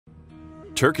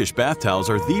Turkish bath towels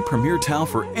are the premier towel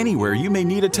for anywhere you may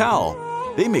need a towel.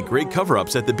 They make great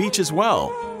cover-ups at the beach as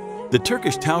well. The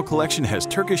Turkish Towel collection has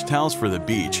Turkish towels for the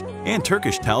beach and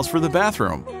Turkish towels for the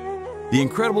bathroom. The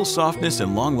incredible softness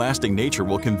and long-lasting nature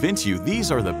will convince you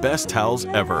these are the best towels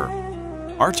ever.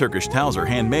 Our Turkish towels are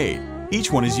handmade.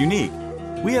 Each one is unique.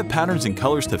 We have patterns and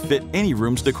colors to fit any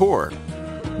room's decor.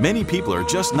 Many people are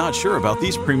just not sure about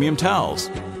these premium towels.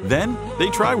 Then they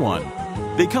try one.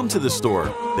 They come to the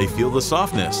store, they feel the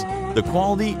softness, the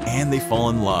quality, and they fall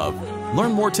in love.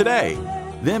 Learn more today.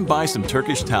 Then buy some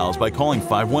Turkish towels by calling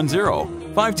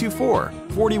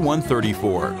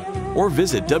 510-524-4134 or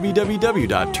visit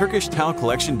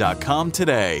www.turkishtowelcollection.com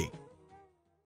today.